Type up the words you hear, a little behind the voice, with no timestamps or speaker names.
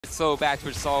So bad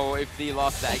for Soul if they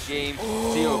lost that game.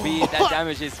 COB, that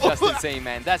damage is just insane,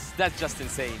 man. That's just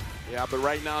insane. Yeah, but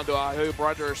right now the Ahoy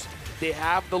brothers, they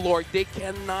have the Lord. They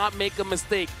cannot make a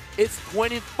mistake. It's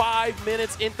 25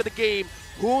 minutes into the game.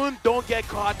 Hoon don't get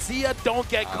caught. Zia don't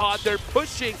get caught. They're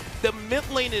pushing the mid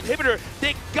lane inhibitor.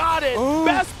 They got it.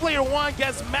 Best player one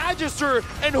gets Magister,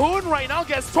 and Hoon right now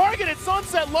gets targeted.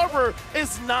 Sunset Lover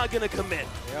is not going to commit.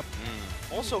 Yep.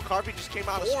 Also, KAIRI just came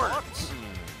out of spawns.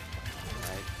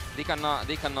 They cannot.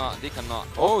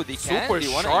 Oh, they can. Super They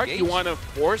wanna Shark, engage. you want to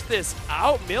force this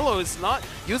out. Milo is not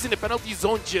using the penalty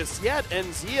zone just yet,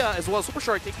 and Zia as well, Super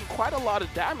Shark taking quite a lot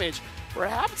of damage.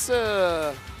 Perhaps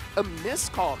a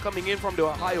missed call coming in from the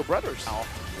Ohio brothers.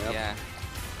 Yep. Yeah.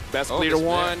 Best player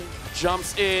one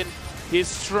jumps in.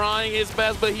 He's trying his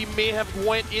best, but he may have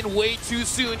went in way too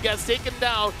soon. Gets taken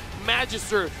down.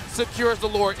 Magister secures the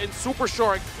Lord, and Super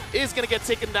Shark is going to get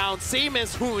taken down. Same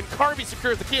as Hoon. KAIRI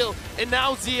secures the kill, and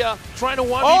now Zia trying to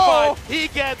 1v5. He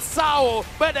gets Sao,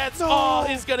 but that's all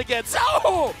he's going to get.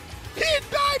 Sao! He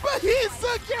died, but he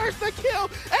secures the kill,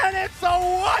 and it's a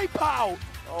wipeout!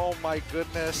 Oh my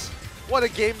goodness. What a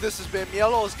game this has been.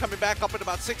 Mielo is coming back up in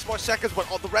about 6 more seconds,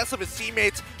 but all the rest of his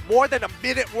teammates, more than a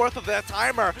minute worth of their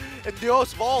timer. And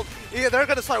Dios Vault, they're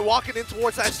going to start walking in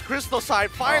towards that crystal side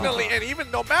finally. And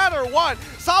even no matter what,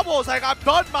 Sabo's like, I've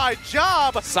done my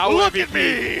job. Sao Look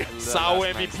MVP. at me. Sao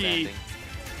MVP.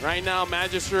 Right now,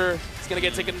 Magister is going to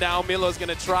get taken down. Milo's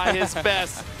going to try his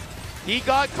best. He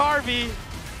got KAIRI,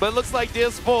 but looks like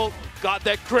Dios Vault got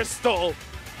that crystal.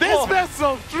 This best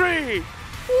of 3.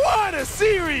 What a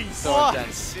series! What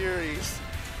a series.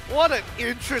 What an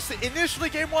interesting. Initially,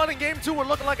 game 1 and game 2 were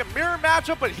looking like a mirror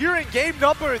matchup, but here in game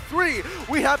number 3,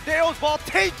 we have Deo's Ball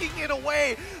taking it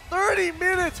away. 30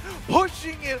 minutes,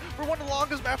 pushing it for one of the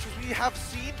longest matches we have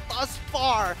seen thus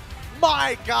far.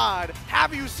 My God,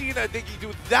 have you seen a Diggy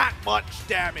do that much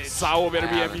damage? Sao better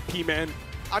be MVP, man.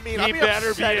 I mean, he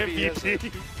better be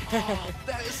MVP. Oh,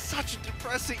 that is such a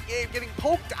depressing game. Getting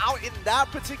poked out in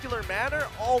that particular manner.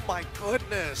 Oh my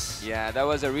goodness. Yeah, that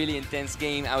was a really intense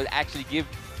game. I would actually give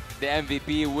the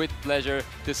MVP with pleasure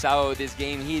to Sao this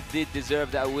game. He did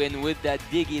deserve that win with that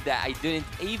Diggy that I didn't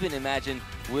even imagine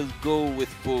will go with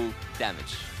full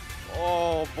damage.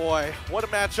 Oh boy, what a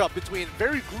matchup between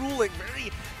very grueling,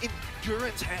 very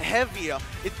endurance heavy.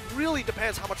 It really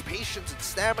depends how much patience and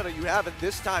stamina you have, and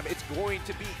this time it's going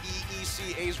to be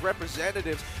EECA's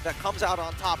representatives that comes out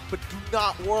on top. But do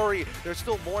not worry, there's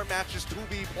still more matches to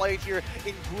be played here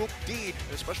in Group D,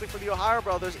 and especially for the Ohio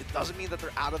brothers, it doesn't mean that they're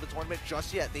out of the tournament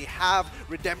just yet. They have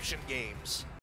redemption games.